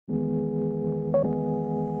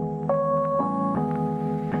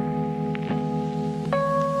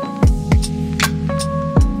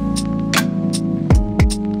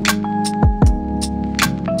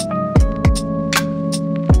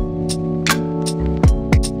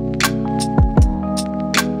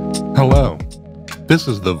Hello, this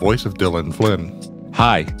is the voice of Dylan Flynn.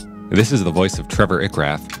 Hi, this is the voice of Trevor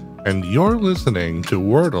Ickrath. And you're listening to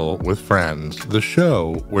Wordle with Friends, the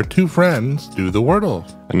show where two friends do the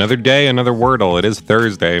Wordle. Another day, another Wordle. It is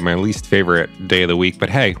Thursday, my least favorite day of the week. But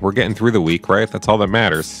hey, we're getting through the week, right? That's all that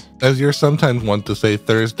matters. As you're sometimes wont to say,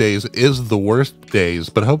 Thursdays is the worst days,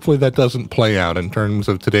 but hopefully that doesn't play out in terms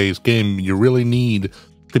of today's game. You really need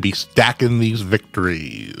to be stacking these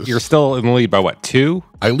victories. You're still in the lead by what, 2?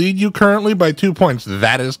 I lead you currently by 2 points.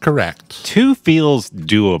 That is correct. 2 feels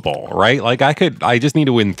doable, right? Like I just need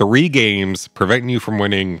to win 3 games, preventing you from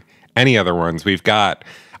winning any other ones. We've got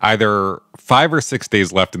either 5 or 6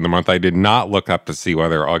 days left in the month. I did not look up to see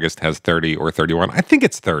whether August has 30 or 31. I think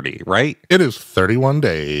it's 30, right? It is 31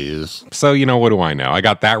 days. So, what do I know? I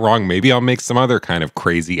got that wrong. Maybe I'll make some other kind of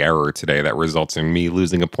crazy error today that results in me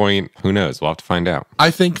losing a point. Who knows? We'll have to find out. I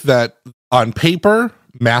think that on paper,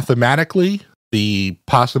 mathematically, the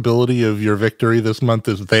possibility of your victory this month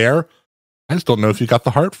is there. I just don't know if you got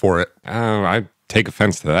the heart for it. Oh, I take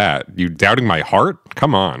offense to that. You doubting my heart?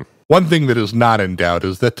 Come on. One thing that is not in doubt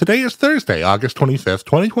is that today is Thursday, August 25th,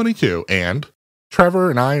 2022, and Trevor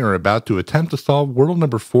and I are about to attempt to solve Wordle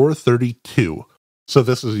number 432. So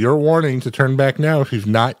this is your warning to turn back now if you've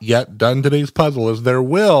not yet done today's puzzle, as there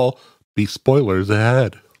will be spoilers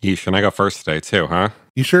ahead. Yeesh, and I go first today too, huh?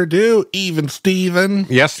 You sure do, even Steven.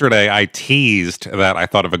 Yesterday, I teased that I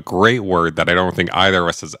thought of a great word that I don't think either of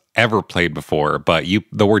us has ever played before, but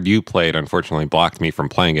the word you played, unfortunately, blocked me from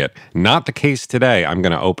playing it. Not the case today. I'm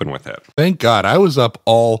going to open with it. Thank God. I was up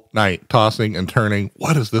all night tossing and turning.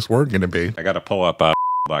 What is this word going to be? I got to pull up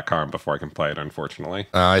 .com before I can play it, unfortunately.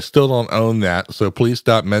 I still don't own that, so please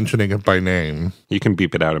stop mentioning it by name. You can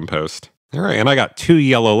beep it out in post. All right, and I got 2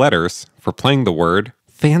 yellow letters for playing the word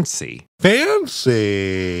fancy.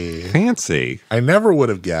 Fancy. Fancy. I never would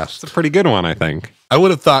have guessed. It's a pretty good one, I think. I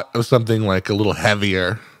would have thought of something like a little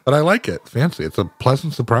heavier, but I like it. Fancy. It's a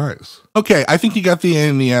pleasant surprise. Okay, I think you got the A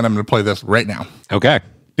in the end. I'm going to play this right now. Okay.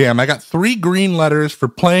 Damn, I got 3 green letters for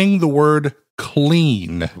playing the word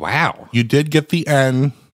clean. Wow. You did get the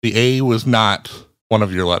N. The A was not one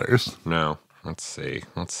of your letters. No. Let's see.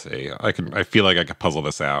 I feel like I could puzzle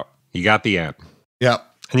this out. You got the N. Yep.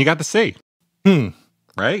 And you got the C.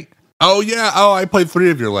 Right? Oh, yeah. Oh, I played 3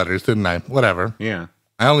 of your letters, didn't I? Whatever. Yeah.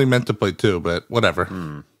 I only meant to play 2, but whatever.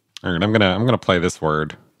 All right, I'm gonna play this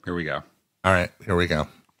word. Here we go. All right, here we go.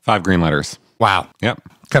 5 green letters. Wow. Yep.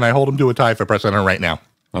 Can I hold him to a tie if I press enter right now?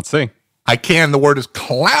 Let's see. I can. The word is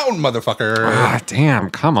clown, motherfucker. Ah, damn.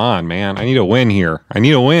 Come on, man. I need a win here. I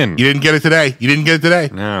need a win. You didn't get it today.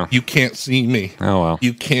 No. You can't see me. Oh, well.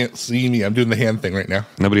 You can't see me. I'm doing the hand thing right now.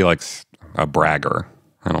 Nobody likes a bragger,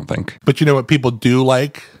 I don't think. But you know what people do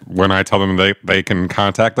like? When I tell them they can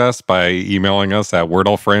contact us by emailing us at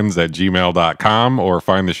wordlefriends@gmail.com or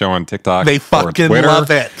find the show on TikTok. They fucking Twitter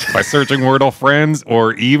love it. By searching Wordle Friends,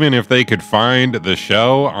 or even if they could find the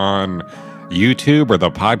show on YouTube or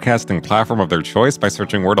the podcasting platform of their choice by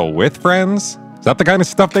searching Wordle With Friends. Is that the kind of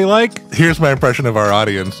stuff they like? Here's my impression of our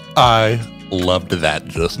audience. I loved that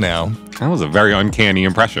just now. That was a very uncanny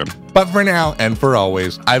impression. But for now and for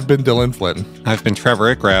always, I've been Dylan Flynn. I've been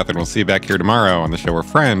Trevor Ickrath, and we'll see you back here tomorrow on the show where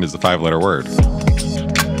friend is a 5-letter word.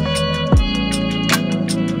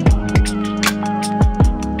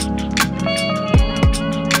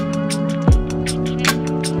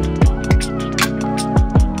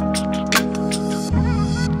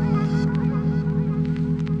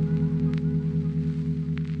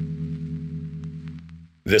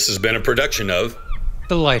 This has been a production of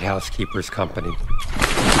The Lighthouse Keepers Company.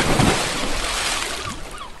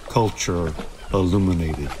 Culture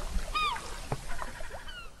illuminated.